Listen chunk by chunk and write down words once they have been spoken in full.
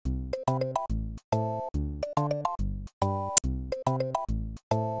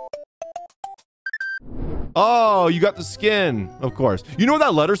Oh, you got the skin. Of course. You know what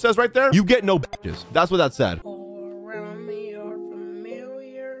that letter says right there? You get no bitches. That's what that said.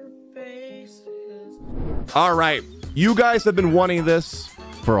 All right. You guys have been wanting this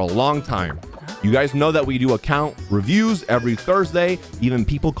for a long time. You guys know that we do account reviews every Thursday. Even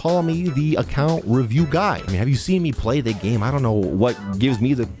people call me the account review guy. I mean, have you seen me play the game? I don't know what gives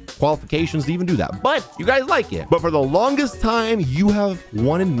me the qualifications to even do that, but you guys like it. But for the longest time, you have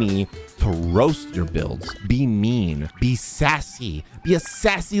wanted me to roast your builds, be mean, be sassy, be a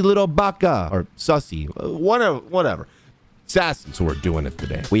sassy little baka, or sussy, whatever. Sassy. So we're doing it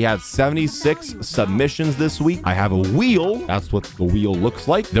today. We have 76 submissions this week. I have a wheel. That's what the wheel looks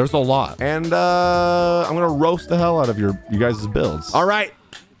like. There's a lot. And I'm gonna roast the hell out of you guys' builds. All right.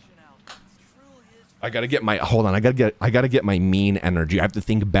 I gotta get my, hold on. I gotta get my mean energy. I have to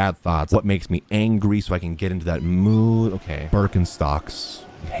think bad thoughts. What makes me angry so I can get into that mood. Okay. Birkenstocks.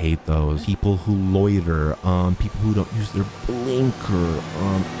 I hate those. People who loiter, people who don't use their blinker,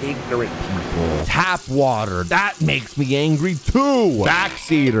 ignorant people. Tap water, that makes me angry too.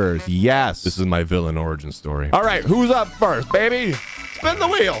 Backseaters, yes. This is my villain origin story. All right, who's up first, baby? Spin the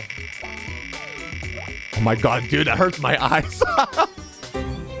wheel. Oh my God, dude, that hurts my eyes.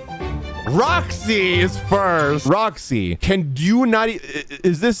 Roxy is first. Roxy, we're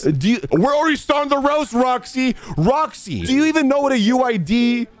already starting the roast, Roxy. Roxy, do you even know what a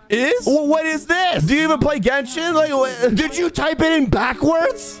UID is? What is this? Do you even play Genshin? Like, did you type it in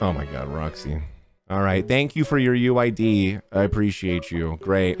backwards? Oh my God, Roxy. All right, thank you for your UID. I appreciate you.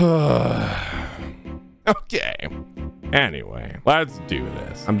 Great. Okay. Anyway, let's do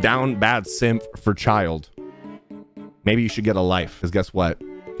this. I'm down bad simp for child. Maybe you should get a life, because guess what?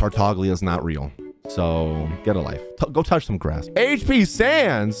 Tartaglia is not real. So get a life. Go touch some grass. HP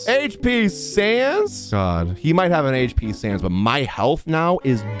Sands. HP Sands. God, he might have an HP Sands, but my health now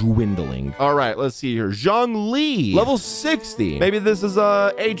is dwindling. All right, let's see here. Zhongli, level 60. Maybe this is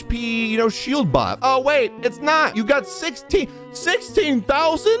a HP, shield bot. Oh, wait, it's not. You got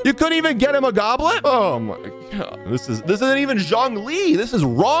 16,000? You couldn't even get him a goblet? Oh my God. This isn't even Zhongli. This is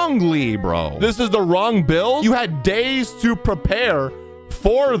wrongly, bro. This is the wrong build. You had days to prepare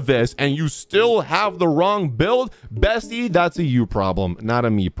for this and you still have the wrong build. Bestie, that's a you problem, not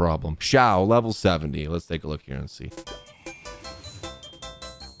a me problem. Xiao, level 70. Let's take a look here and see.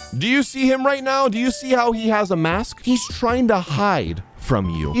 Do you see him right now? Do you see how he has a mask? He's trying to hide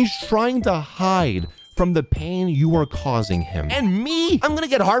from you. He's trying to hide from the pain you are causing him. And me, I'm gonna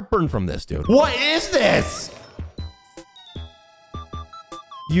get heartburn from this, dude. What is this?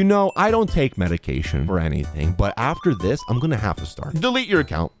 I don't take medication for anything, but after this, I'm gonna have to start. Delete your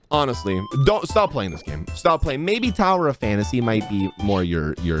account. Honestly, don't stop playing this game. Stop playing. Maybe Tower of Fantasy might be more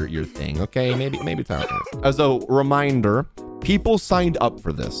your thing. Okay, maybe Tower of Fantasy. As a reminder, people signed up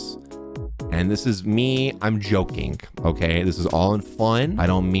for this, and this is me. I'm joking. Okay, this is all in fun. I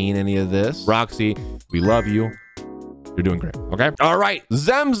don't mean any of this. Roxy, we love you. You're doing great. Okay. All right.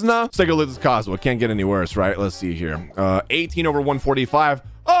 Zemsna. Let's take a look at this Kazuha. It can't get any worse, right? Let's see here. 18 over 145.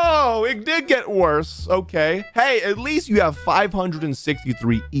 Oh, it did get worse. Okay. Hey, at least you have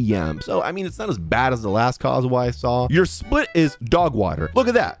 563 EM. So, I mean, it's not as bad as the last Kazuha I saw. Your split is dog water. Look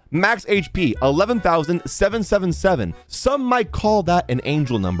at that. Max HP, 11,777. Some might call that an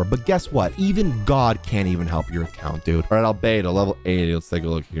angel number, but guess what? Even God can't even help your account, dude. All right, Albedo, level 80. Let's take a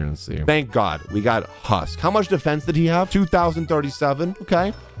look here and see. Thank God we got Husk. How much defense did he have? 2,037.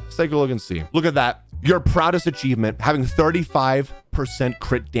 Okay. Let's take a look and see. Look at that. Your proudest achievement, having 35%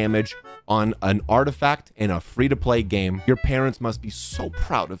 crit damage on an artifact in a free-to-play game. Your parents must be so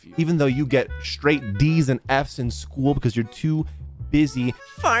proud of you, even though you get straight D's and F's in school because you're too busy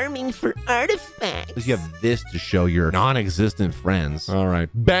farming for artifacts. Because you have this to show your non-existent friends. All right,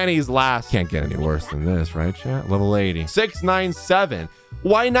 Benny's last. Can't get any worse than this, right, chat? Level 80. 697.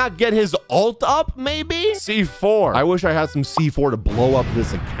 Why not get his ult up, maybe? C4. I wish I had some C4 to blow up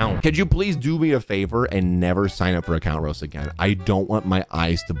this account. Could you please do me a favor and never sign up for account roast again? I don't want my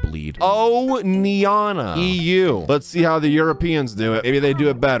eyes to bleed. Oh, Niana. EU. Let's see how the Europeans do it. Maybe they do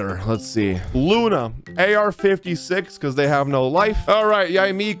it better. Let's see. Luna. AR-56 because they have no life. All right,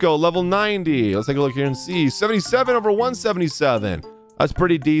 Yaimiko, level 90. Let's take a look here and see. 77 over 177. That's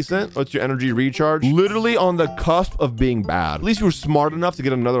pretty decent. What's your energy recharge? Literally on the cusp of being bad. At least you were smart enough to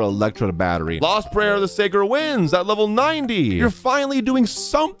get another electrode battery. Lost Prayer of the Sacred Winds at level 90. You're finally doing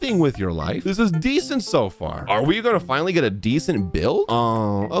something with your life. This is decent so far. Are we gonna finally get a decent build?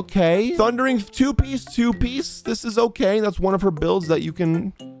 Okay. Thundering two-piece. This is okay. That's one of her builds that you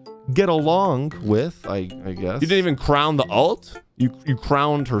can get along with, I guess. You didn't even crown the ult. You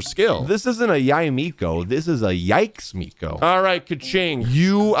crowned her skill. This isn't a Yai Miko. This is a Yikes Miko. All right, Kaching.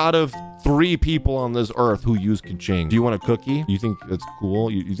 You out of 3 people on this earth who use Kaching. Do you want a cookie? You think that's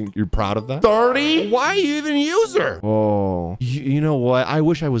cool? You think you're proud of that? 30? Why you even use her? Oh, you know what? I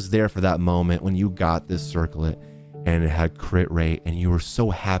wish I was there for that moment when you got this circlet and it had crit rate and you were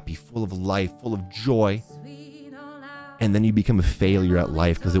so happy, full of life, full of joy. And then you become a failure at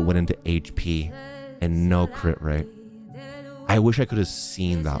life because it went into HP and no crit rate. I wish I could have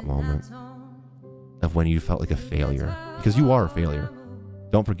seen that moment of when you felt like a failure, because you are a failure.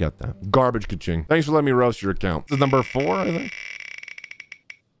 Don't forget that. Garbage Kaching. Thanks for letting me roast your account. This is number 4, I think.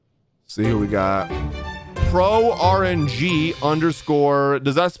 See who we got. Pro RNG underscore.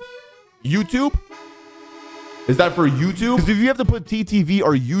 Does that YouTube? Is that for YouTube? Because if you have to put TTV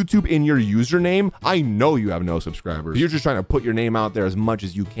or YouTube in your username, I know you have no subscribers. You're just trying to put your name out there as much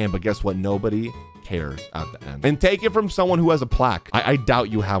as you can, but guess what? Nobody cares at the end. And take it from someone who has a plaque. I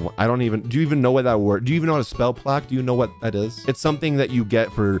doubt you have one. I don't even, do you even know what that word, do you even know how to spell plaque? Do you know what that is? It's something that you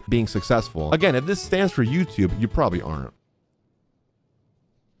get for being successful. Again, if this stands for YouTube, you probably aren't.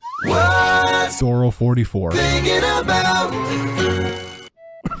 What? Zoro44. Thinking about.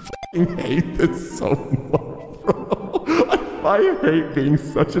 I hate this so much. I hate being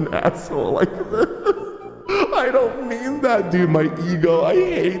such an asshole like this. I don't mean that, dude. My ego. I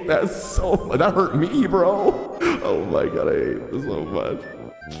hate that so much. That hurt me, bro. Oh my God, I hate this so much.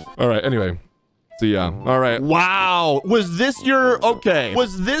 All right, anyway. So yeah, all right. Wow, was this your, okay.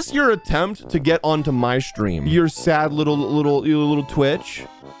 Was this your attempt to get onto my stream? Your sad little Twitch?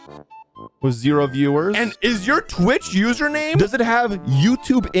 With 0 viewers? And is your Twitch username, does it have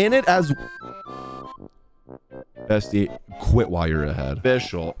YouTube in it as... Bestie, quit while you're ahead.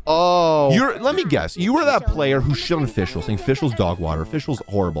 Fischl. Oh, let me guess. You were that player who shit on Fischl, saying Fischl's dog water. Fischl's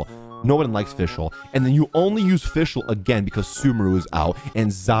horrible. No one likes Fischl. And then you only use Fischl again because Sumeru is out.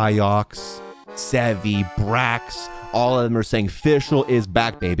 And Ziox, Sevi, Brax, all of them are saying Fischl is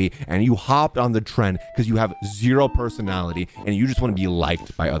back, baby. And you hopped on the trend because you have 0 personality and you just want to be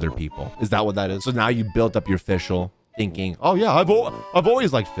liked by other people. Is that what that is? So now you built up your Fischl, thinking, oh yeah, I've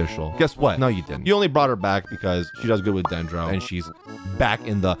always liked Fischl. Guess what? No, you didn't. You only brought her back because she does good with Dendro and she's back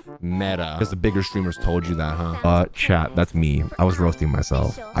in the meta because the bigger streamers told you that, huh? Chat, that's me. I was roasting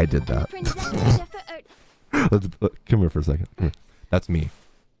myself. I did that. Come here for a second. That's me.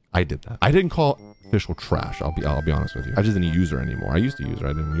 I did that. I didn't call Fischl trash. I'll be honest with you. I just didn't use her anymore. I used to use her.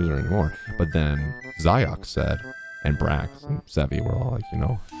 I didn't use her anymore. But then Ziox said, and Brax and Sevi were all like, you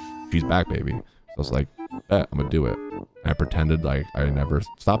know, she's back, baby. So I was like, I'm gonna do it. And I pretended like I never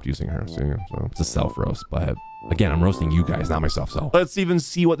stopped using her. So it's a self roast, but again, I'm roasting you guys, not myself. So let's even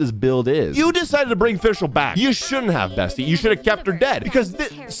see what this build is. You decided to bring Fischl back. You shouldn't have, bestie. You should have kept her dead because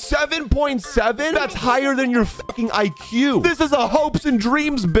 7.7, that's higher than your fucking IQ. This is a hopes and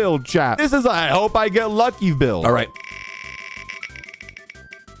dreams build, chat. This is a I hope I get lucky build. All right.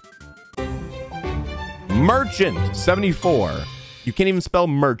 Merchant 74. You can't even spell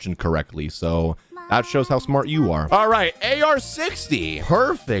merchant correctly, so that shows how smart you are. All right, AR 60.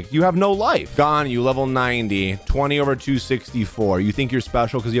 Perfect. You have no life. Gone, you level 90. 20 over 264. You think you're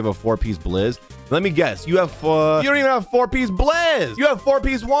special because you have a 4-piece Blizz? Let me guess. You have, you don't even have 4-piece Blizz. You have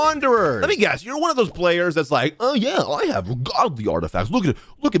 4-piece Wanderer. Let me guess. You're one of those players that's like, oh yeah, I have godly artifacts. Look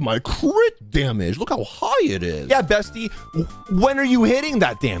at my crit damage. Look how high it is. Yeah, bestie. When are you hitting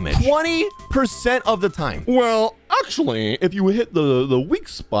that damage? 20% of the time. Well, actually, if you hit the weak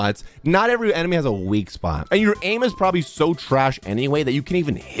spots, not every enemy has a weak spot. And your aim is probably so trash anyway that you can't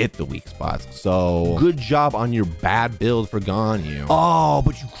even hit the weak spots. So good job on your bad build for Ganyu. Oh,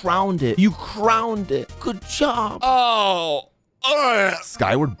 but you crowned it. You crowned it. Good job. Oh.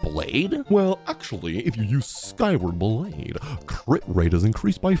 Skyward Blade? Well, actually, if you use Skyward Blade, crit rate is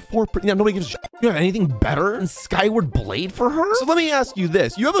increased by 4%. Yeah, nobody gives a shit. You have anything better than Skyward Blade for her? So let me ask you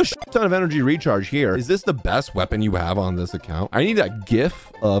this. You have a shit ton of energy recharge here. Is this the best weapon you have on this account? I need that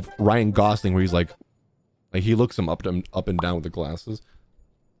gif of Ryan Gosling where he's like he looks him up and down with the glasses.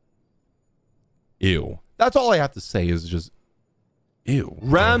 Ew. That's all I have to say is just ew.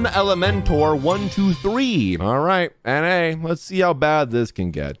 Rem Elementor 123. All right, NA. Let's see how bad this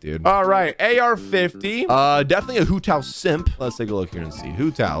can get, dude. All right, AR 50. Definitely a Hu Tao simp. Let's take a look here and see.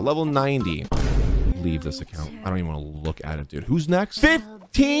 Hu Tao, level 90. Leave this account. I don't even want to look at it, dude. Who's next?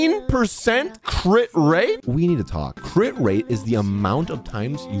 15% crit rate? We need to talk. Crit rate is the amount of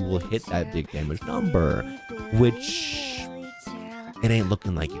times you will hit that big damage number, which it ain't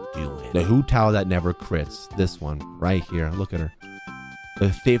looking like you do it. The Hu Tao that never crits. This one right here. Look at her. A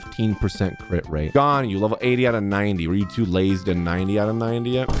 15% crit rate. Gone, you level 80 out of 90. Were you too lazy to 90 out of 90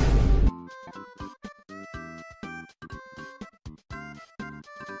 yet?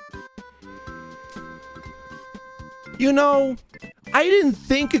 You know, I didn't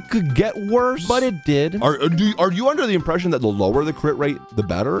think it could get worse, but it did. Are you under the impression that the lower the crit rate, the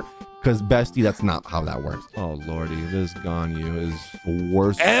better? Because bestie, that's not how that works. Oh lordy, this Ganyu is the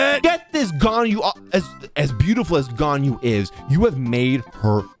worst. Get this Ganyu, as beautiful as Ganyu is, you have made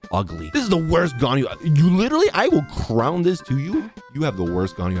her ugly. This is the worst Ganyu. You literally, I will crown this to you. You have the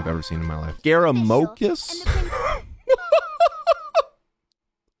worst Ganyu I've ever seen in my life. Garamokus.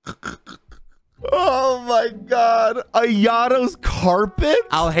 Oh my god. Ayato's carpet?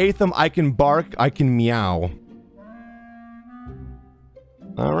 Alhaitham, I can bark, I can meow.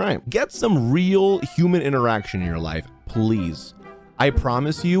 All right. Get some real human interaction in your life, please. I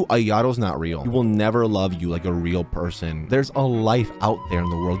promise you, Ayato's not real. He will never love you like a real person. There's a life out there in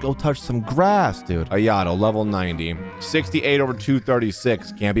the world. Go touch some grass, dude. Ayato, level 90. 68 over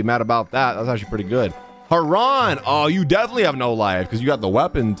 236. Can't be mad about that. That's actually pretty good. Haran, oh, you definitely have no life because you got the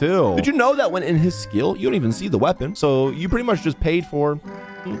weapon too. Did you know that when in his skill, you don't even see the weapon? So you pretty much just paid for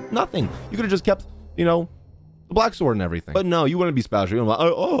nothing. You could have just kept, you know, the black sword and everything. But no, you wouldn't be special. You're like,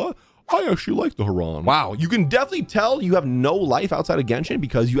 oh, I actually like the Haran. Wow, you can definitely tell you have no life outside of Genshin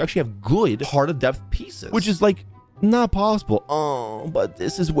because you actually have good heart of depth pieces, which is like not possible. Oh, but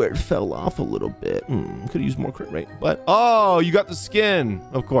this is where it fell off a little bit. Could use more crit rate, but oh, you got the skin,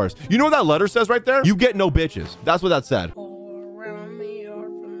 of course. You know what that letter says right there? You get no bitches. That's what that said.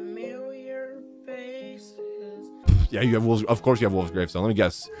 Yeah, you have wolves. Of course you have wolves gravestone. Let me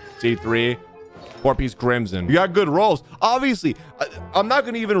guess. C3. 4-piece crimson. You got good rolls. Obviously, I'm not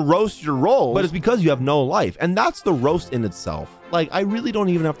going to even roast your rolls, but it's because you have no life. And that's the roast in itself. Like, I really don't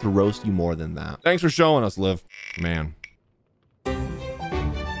even have to roast you more than that. Thanks for showing us, Liv. Man.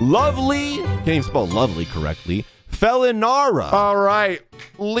 Lovely. Can't even spell lovely correctly. Felinara. All right.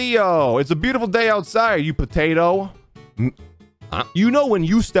 Leo. It's a beautiful day outside, you potato. You know, when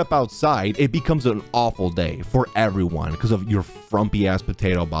you step outside, it becomes an awful day for everyone because of your frumpy ass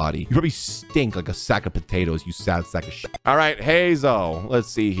potato body. You probably stink like a sack of potatoes, you sad sack of shit. All right, Hazo. Let's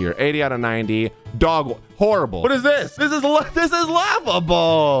see here. 80 out of 90. Dog. Horrible. What is this? This is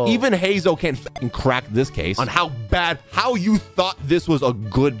laughable. Even Hazo can't fucking crack this case on how you thought this was a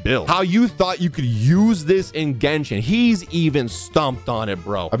good build. How you thought you could use this in Genshin. He's even stumped on it,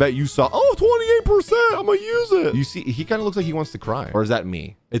 bro. I bet you saw, oh, 28%. I'm gonna use it. You see, he kind of looks like he wants to cry. Or is that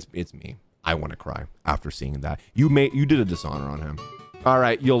me? It's me. I want to cry after seeing that. You did a dishonor on him. All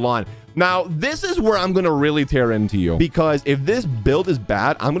right, Yolan. Now, this is where I'm going to really tear into you, because if this build is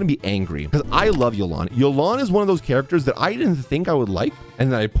bad, I'm going to be angry because I love Yolan. Yolan is one of those characters that I didn't think I would like,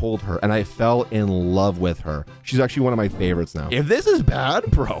 and then I pulled her and I fell in love with her. She's actually one of my favorites now. If this is bad,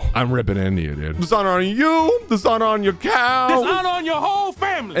 bro, I'm ripping into you, dude. Dishonor on you, dishonor on your cow, dishonor on your whole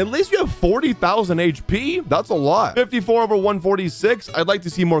family. At least you have 40,000 HP. That's a lot. 54 over 146. I'd like to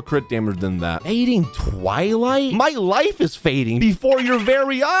see more crit damage than that. Fading Twilight? My life is fading before your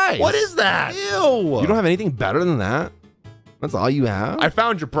very eyes. What is that? Ew. You don't have anything better than that? That's all you have? I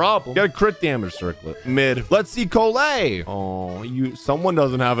found your problem. You got a crit damage circlet. Mid. Let's see Collet. Oh, someone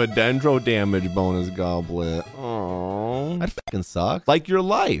doesn't have a dendro damage bonus goblet. Oh, that fucking sucks. Like your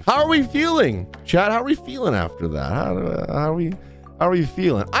life. How are we feeling? Chat, how are we feeling after that? How are we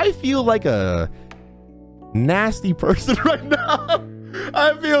feeling? I feel like a nasty person right now.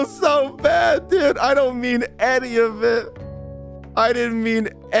 I feel so bad, dude. I don't mean any of it. I didn't mean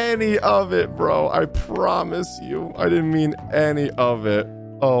any of it, bro. I promise you. I didn't mean any of it.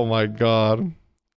 Oh my God.